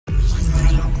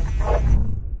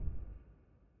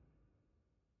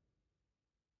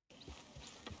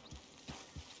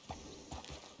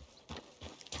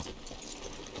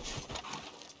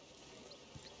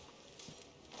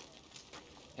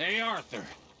Hey, Arthur.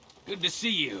 Good to see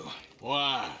you.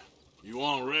 Why? You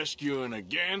want rescuing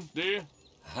again, do you?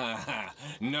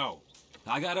 No.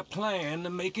 I got a plan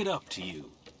to make it up to you.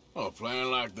 Oh, a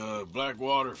plan like the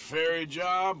Blackwater ferry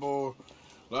job, or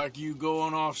like you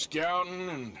going off scouting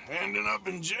and ending up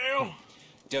in jail?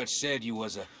 Dutch said you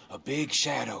was a big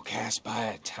shadow cast by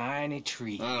a tiny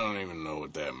tree. I don't even know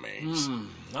what that means.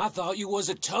 I thought you was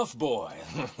a tough boy.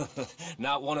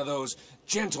 Not one of those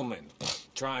gentlemen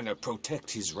trying to protect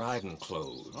his riding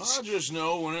clothes. I just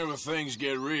know whenever things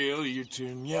get real, you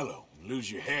turn yellow and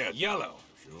lose your head. Yellow?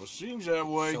 Sure seems that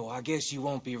way. So I guess you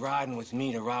won't be riding with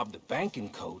me to rob the banking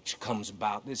coach comes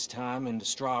about this time in the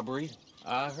Strawberry.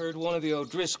 I heard one of the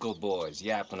O'Driscoll boys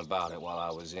yapping about it while I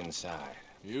was inside.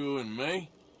 You and me?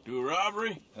 Do a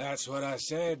robbery? That's what I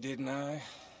said, didn't I?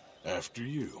 After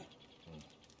you.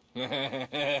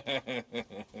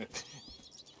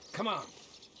 Come on.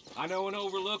 I know an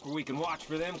overlook where we can watch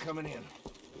for them coming in.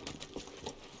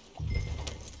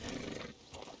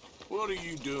 What are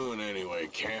you doing anyway,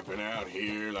 camping out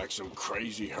here like some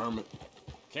crazy hermit?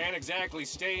 Can't exactly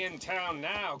stay in town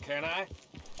now, can I?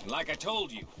 And like I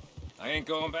told you, I ain't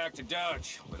going back to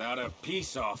Dutch without a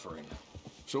peace offering.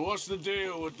 So what's the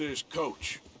deal with this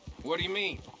coach? What do you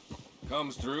mean?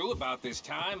 Comes through about this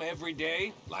time every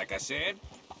day, like I said,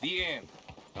 the end.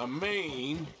 I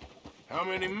mean, how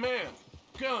many men,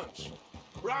 guns,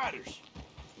 riders?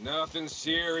 Nothing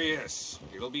serious.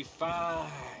 It'll be fine.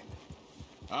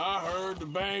 I heard the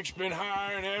bank's been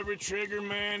hiring every trigger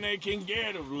man they can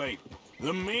get of late.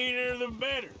 The meaner, the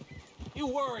better. You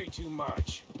worry too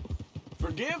much.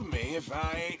 Forgive me if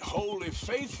I ain't wholly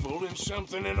faithful in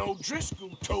something an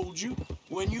O'Driscoll told you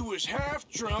when you was half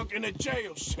drunk in a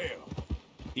jail cell.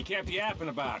 He kept yapping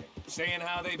about it, saying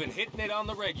how they've been hitting it on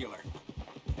the regular.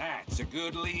 That's a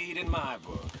good lead in my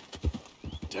book.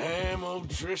 Damn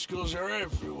O'Driscolls are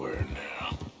everywhere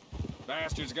now.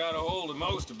 Bastards got a hold of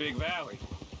most of Big Valley.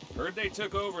 Heard they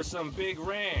took over some big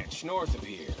ranch north of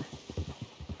here.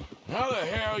 How the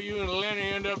hell you and Lenny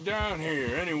end up down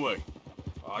here, anyway?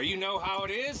 Oh, you know how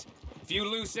it is? Few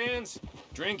loose ends.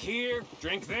 Drink here,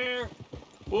 drink there.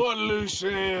 What loose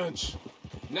ends?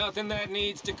 Nothing that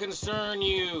needs to concern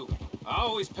you. I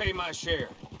always pay my share.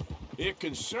 It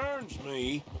concerns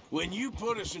me when you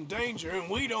put us in danger and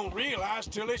we don't realize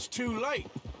till it's too late.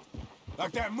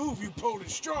 Like that move you pulled in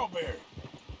Strawberry.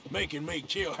 Making me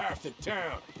kill half the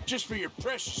town just for your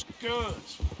precious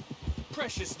guns.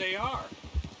 Precious they are.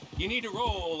 You need to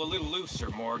roll a little looser,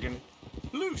 Morgan.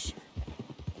 Looser?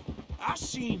 I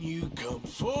seen you come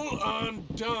full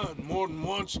undone more than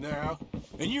once now,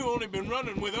 and you only been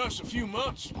running with us a few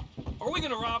months. Are we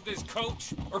gonna rob this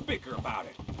coach or bicker about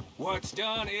it? What's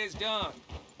done is done.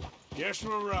 Guess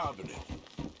we're robbing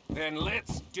it. Then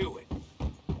let's do it.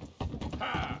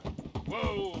 Ha!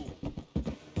 Whoa!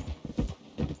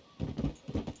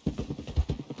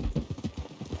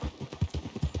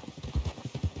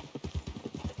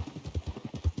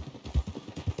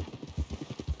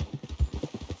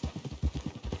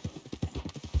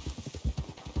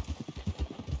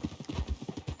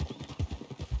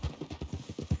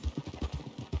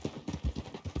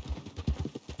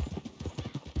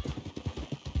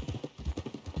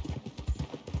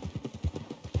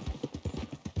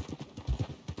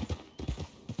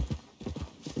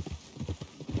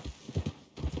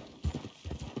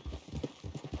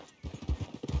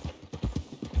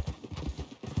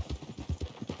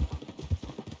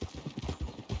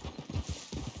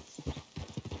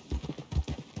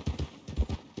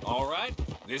 All right,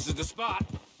 this is the spot.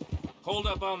 Hold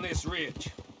up on this ridge.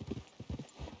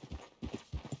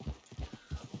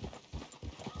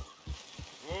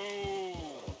 Whoa!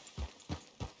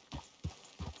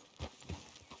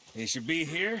 They should be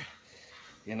here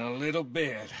in a little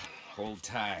bit. Hold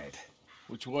tight.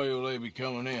 Which way will they be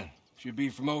coming in? Should be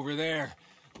from over there.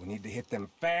 We need to hit them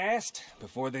fast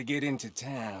before they get into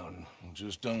town.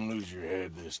 Just don't lose your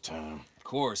head this time. Of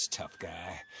course, tough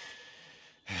guy.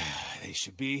 They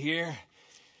should be here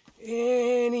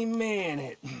any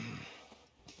minute.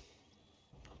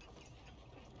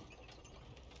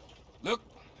 Look,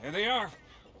 there they are.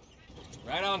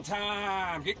 Right on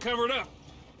time. Get covered up.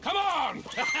 Come on!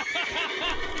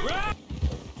 Right!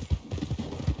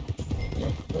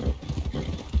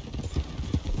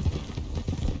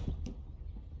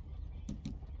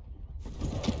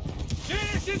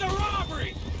 This is a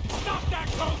robbery! Stop that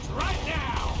coach right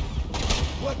now!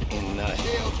 What in the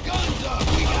hell? Guns up!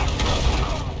 We got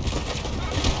trouble!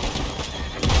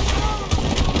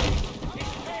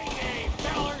 It's payday,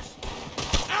 fellers!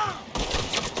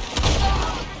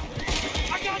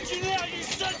 I got you now, you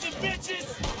sons of bitches!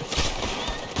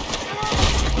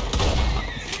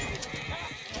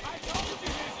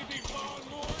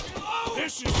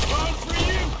 This is fun for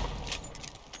you?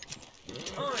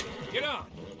 Hurry, get on.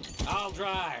 I'll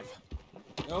drive.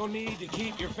 No need to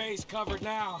keep your face covered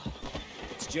now.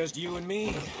 It's just you and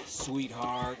me,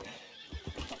 sweetheart.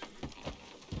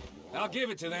 I'll give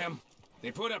it to them.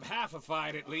 They put up half a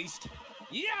fight at least.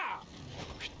 Yeah!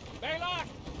 Baylock!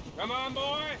 Come on,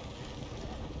 boy!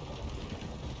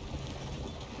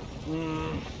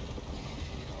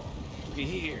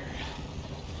 Here.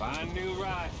 Fine new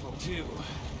rifle, too.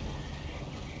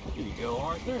 Here you go,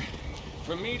 Arthur.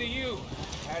 From me to you.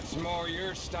 That's more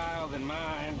your style than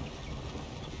mine.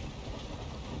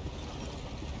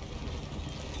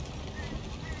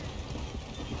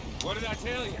 What did I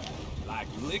tell you? Like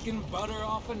licking butter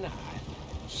off a knife.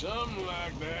 Something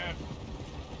like that.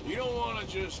 You don't want to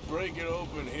just break it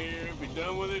open here, be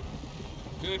done with it?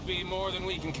 Could be more than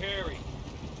we can carry.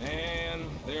 And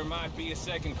there might be a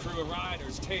second crew of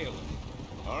riders tailing.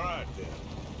 All right, then.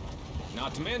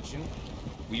 Not to mention,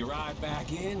 we ride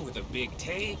back in with a big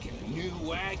take and a new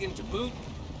wagon to boot.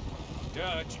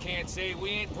 Dutch can't say we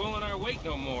ain't pulling our weight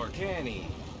no more, can he?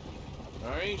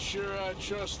 I ain't sure I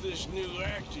trust this new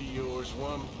act of yours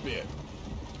one bit.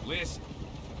 Listen,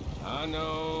 I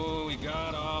know we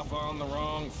got off on the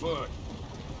wrong foot,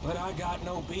 but I got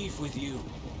no beef with you.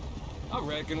 I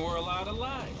reckon we're a lot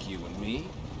alike, you and me.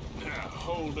 Now,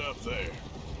 hold up there.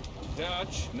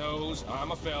 Dutch knows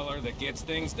I'm a feller that gets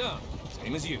things done,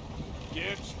 same as you.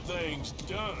 Gets things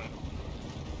done.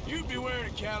 You'd be wearing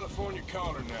a California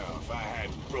collar now if I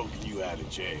hadn't broken you out of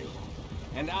jail.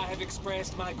 And I have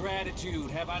expressed my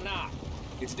gratitude, have I not?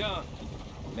 It's done.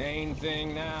 Main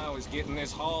thing now is getting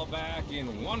this haul back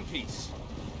in one piece.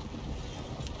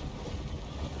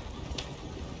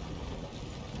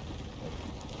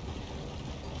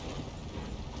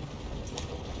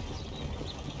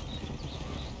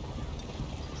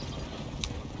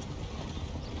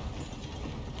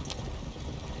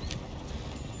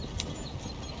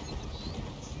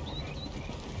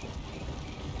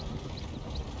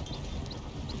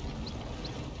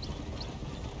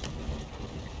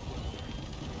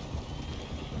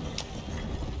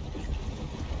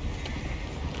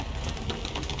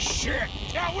 Shit!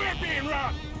 Now we're being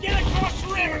robbed! Get across the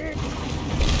river!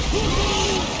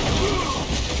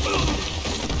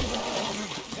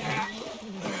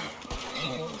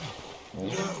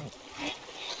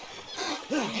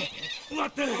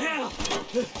 What the hell?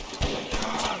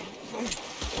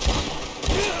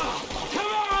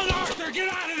 Come on, Arthur! Get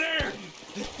out of there!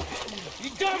 You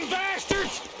dumb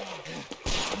bastards!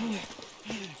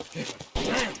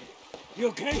 Damn! You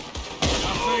okay?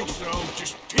 I think so.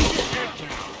 Just keep your head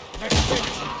down. Let's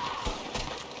finish them.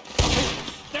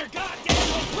 They're goddamn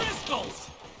O'Driscolls!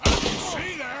 I can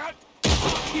see that.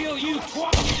 I'll kill you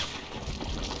twice!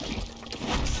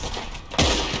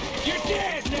 You're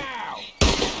dead now!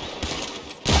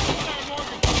 There,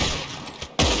 Morgan.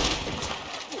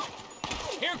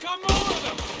 Here come more of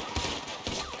them!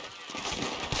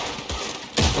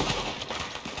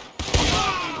 Come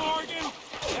on, Morgan!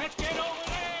 Let's get over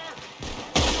there!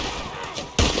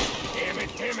 Damn it,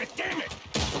 damn it, damn it!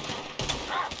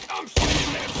 I'm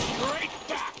sending them straight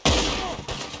back!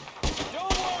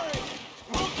 Don't worry!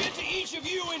 We'll get to each of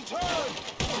you in turn!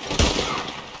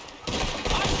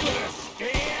 I'm gonna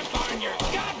stamp on your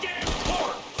goddamn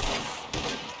corpse!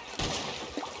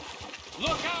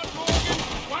 Look out, Morgan!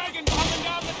 Wagon coming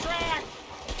down the track!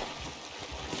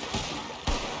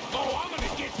 Oh, I'm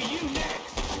gonna get to you next!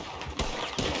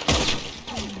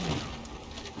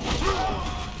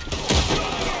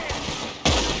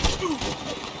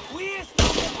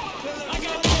 I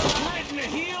got more red in the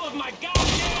heel of my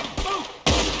goddamn boot!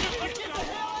 Get the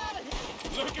hell out of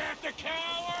here! Look at the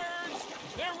cowards!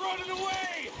 They're running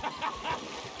away!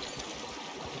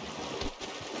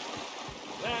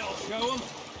 That'll show them.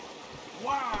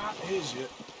 Why is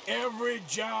it every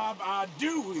job I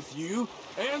do with you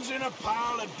ends in a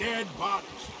pile of dead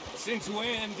bodies? Since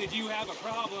when did you have a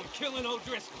problem killing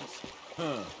O'Driscolls?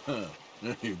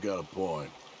 You've got a point.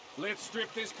 Let's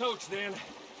strip this coach, then.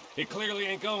 It clearly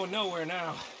ain't going nowhere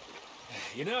now.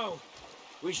 You know,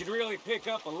 we should really pick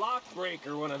up a lock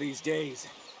breaker one of these days.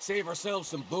 Save ourselves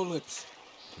some bullets.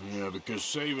 Yeah, because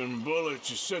saving bullets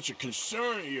is such a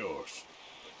concern of yours.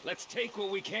 Let's take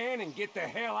what we can and get the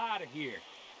hell out of here.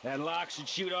 That lock should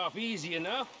shoot off easy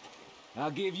enough. I'll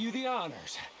give you the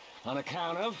honors on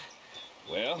account of,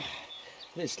 well,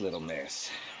 this little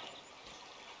mess.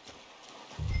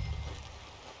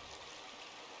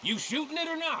 You shooting it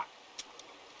or not?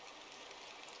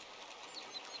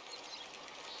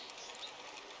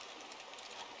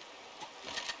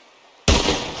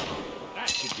 That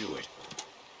should do it.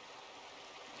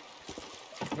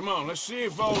 Come on, let's see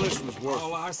if all this was worth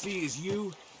All it. I see is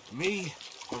you, me,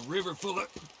 a river full of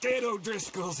dead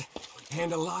O'Driscolls,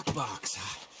 and a lockbox.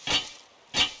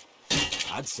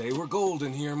 I'd say we're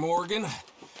golden here, Morgan.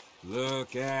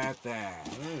 Look at that.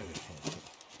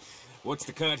 What's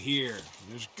the cut here?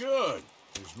 It's good.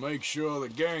 Just make sure the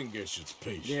gang gets its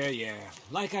piece. Yeah.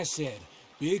 Like I said,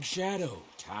 big shadow,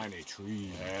 tiny tree.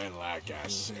 And like I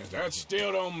said, that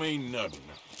still don't mean nothing.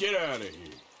 Get out of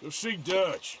here. Go see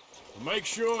Dutch. Make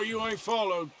sure you ain't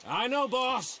followed. I know,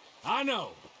 boss. I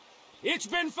know. It's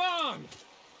been fun.